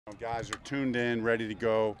Guys are tuned in, ready to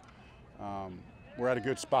go. We're at a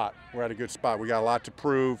good spot. We're at a good spot. We got a lot to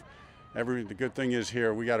prove. The good thing is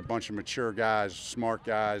here, we got a bunch of mature guys, smart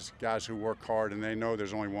guys, guys who work hard, and they know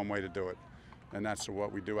there's only one way to do it. And that's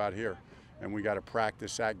what we do out here. And we got to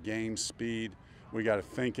practice at game speed. We got to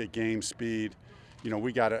think at game speed.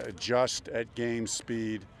 We got to adjust at game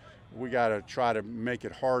speed. We got to try to make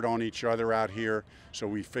it hard on each other out here so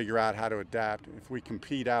we figure out how to adapt. If we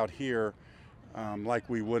compete out here like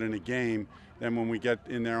we would in a game, then when we get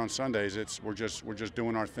in there on Sundays, we're just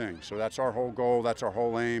doing our thing. So that's our whole goal. That's our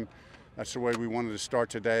whole aim. That's the way we wanted to start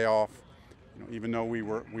today off. Even though we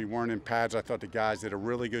weren't in pads, I thought the guys did a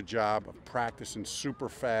really good job of practicing super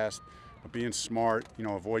fast, of being smart,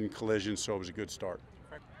 avoiding collisions. So it was a good start.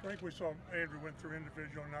 Frank, we saw Andrew went through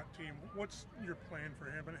individual, not team. What's your plan for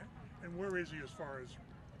him, and where is he as far as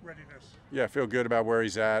readiness? Yeah, I feel good about where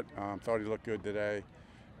he's at. Thought he looked good today.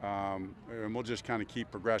 And we'll just kind of keep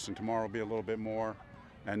progressing. Tomorrow will be a little bit more,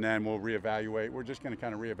 and then we'll reevaluate. We're just going to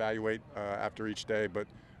kind of reevaluate after each day, but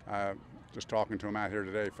just talking to him out here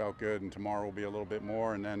today felt good, and tomorrow will be a little bit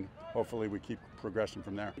more, and then hopefully we keep progressing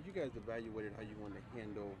from there. You guys evaluated how you wanted to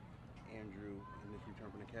handle Andrew in this return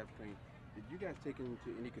from the calf strain. Did you guys take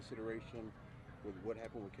into any consideration with what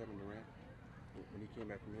happened with Kevin Durant when he came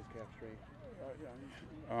back from his calf strain?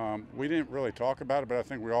 We didn't really talk about it, but I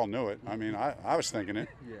think we all knew it. I mean, I was thinking it.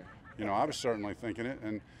 Yeah. I was certainly thinking it,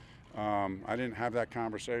 and I didn't have that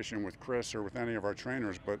conversation with Chris or with any of our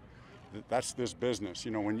trainers, but that's this business.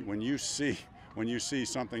 When you see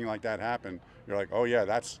something like that happen, you're like, oh yeah,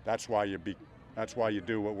 that's why you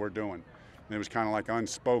do what we're doing. And it was kind of like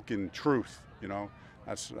unspoken truth.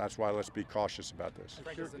 That's why let's be cautious about this.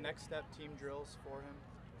 Frank, is the next step team drills for him?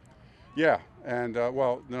 Yeah, and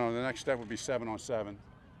the next step would be 7-on-7.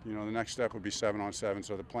 The next step would be 7-on-7.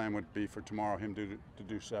 So the plan would be for tomorrow him to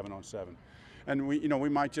do 7-on-7, and we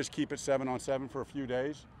might just keep it 7-on-7 for a few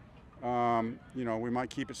days. We might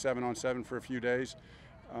keep it 7-on-7 for a few days,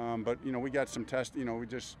 but we got some tests.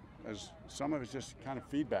 Some of it's just kind of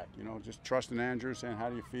feedback. Just trusting Andrew, saying how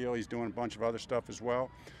do you feel. He's doing a bunch of other stuff as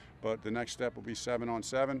well, but the next step will be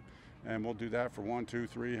 7-on-7. And we'll do that for 1, 2,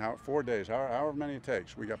 3, 4 days, however many it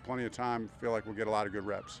takes. We got plenty of time. Feel like we'll get a lot of good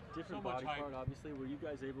reps. Different body part, obviously. Were you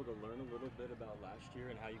guys able to learn a little bit about last year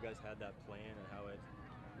and how you guys had that plan and how it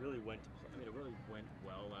really went? It really went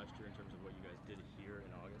well last year in terms of what you guys did here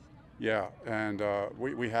in August. Yeah, and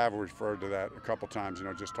we have referred to that a couple times.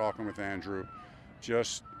 Just talking with Andrew,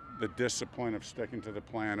 just the discipline of sticking to the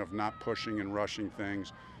plan, of not pushing and rushing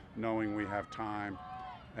things, knowing we have time.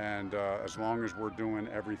 And as long as we're doing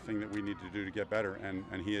everything that we need to do to get better, and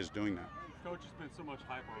he is doing that. Coach, there's been so much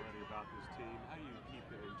hype already about this team. How do you keep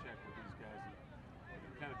it in check with these guys?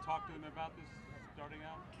 You kind of talk to them about this starting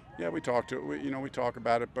out? Yeah, we talk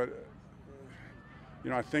about it, but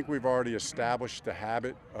I think we've already established the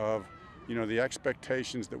habit of, the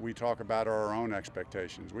expectations that we talk about are our own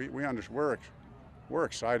expectations. We're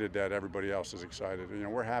excited that everybody else is excited.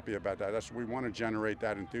 We're happy about that. We want to generate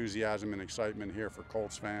that enthusiasm and excitement here for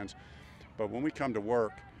Colts fans. But when we come to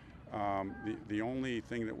work, the only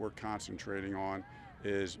thing that we're concentrating on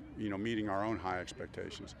is, meeting our own high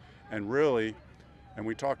expectations. And really, and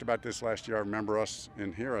we talked about this last year, I remember us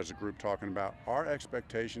in here as a group talking about our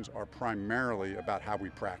expectations are primarily about how we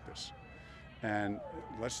practice. And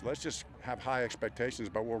let's just have high expectations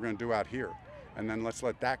about what we're going to do out here. And then let's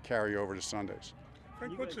let that carry over to Sundays.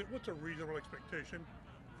 Frank, what's a reasonable expectation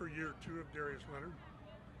for year 2 of Darius Leonard?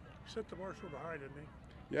 He set the bar sort of high, didn't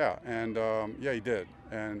he? Yeah, and he did.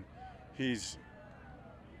 And he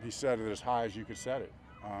set it as high as you could set it.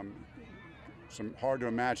 Hard to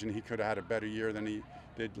imagine he could have had a better year than he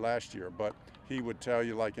did last year, but he would tell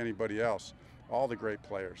you, like anybody else, all the great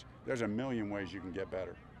players, there's a million ways you can get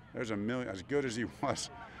better. There's a million. As good as he was,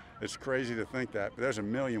 it's crazy to think that, but there's a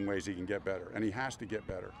million ways he can get better, and he has to get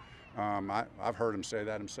better. I've heard him say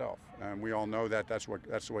that himself, and we all know that that's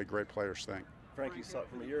the way great players think. Frank, you saw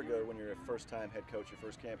from a year ago when you're a first-time head coach, your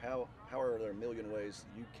first camp, how are there a million ways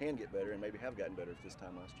you can get better and maybe have gotten better this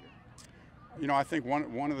time last year? I think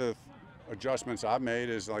one of the adjustments I've made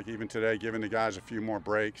is, like, even today, giving the guys a few more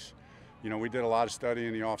breaks. We did a lot of study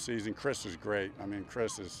in the off-season. Chris is great. I mean,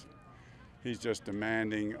 he's just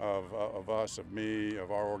demanding of us, of me,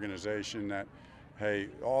 of our organization that, hey,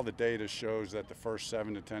 all the data shows that the first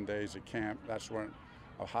 7 to 10 days of camp, that's when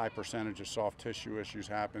a high percentage of soft tissue issues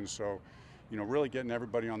happen. So, really getting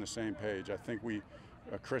everybody on the same page. I think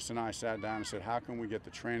Chris and I sat down and said, how can we get the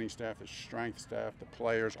training staff, the strength staff, the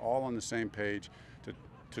players, all on the same page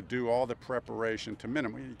to do all the preparation to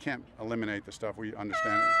minimum. You can't eliminate the stuff. We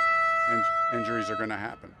understand injuries are going to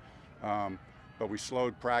happen. but we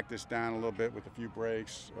slowed practice down a little bit with a few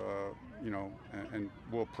breaks, you know, and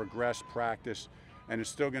we'll progress practice. And it's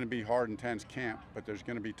still going to be hard, intense camp, but there's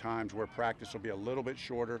going to be times where practice will be a little bit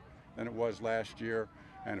shorter than it was last year,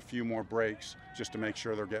 and a few more breaks just to make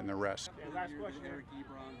sure they're getting their rest. Okay, last question. Eric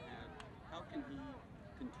Ebron had, how can he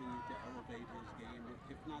continue to elevate his game,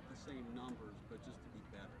 if not the same numbers, but just to be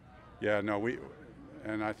better? Yeah, no,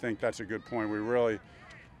 and I think that's a good point.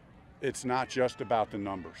 It's not just about the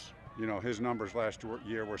numbers. You know, his numbers last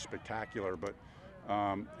year were spectacular, but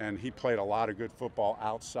and he played a lot of good football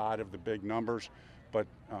outside of the big numbers. But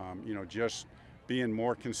you know, just being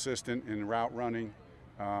more consistent in route running,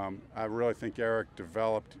 I really think Eric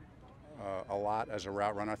developed a lot as a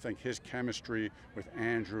route runner. I think his chemistry with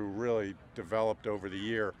Andrew really developed over the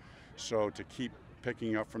year. So to keep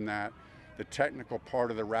picking up from that, the technical part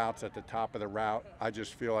of the routes at the top of the route, I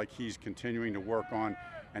just feel like he's continuing to work on,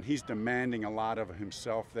 and he's demanding a lot of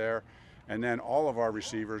himself there. And then all of our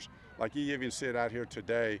receivers, like you even see it out here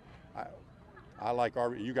today, I like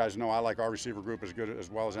you guys know I like our receiver group as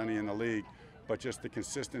well as any in the league, but just the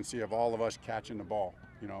consistency of all of us catching the ball,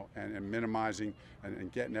 you know, and minimizing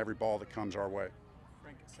and getting every ball that comes our way.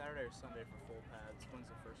 Frank, Saturday or Sunday for full pads? When's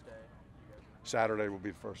the first day? Saturday will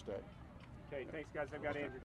be the first day. Okay, thanks guys. I've got Andrew.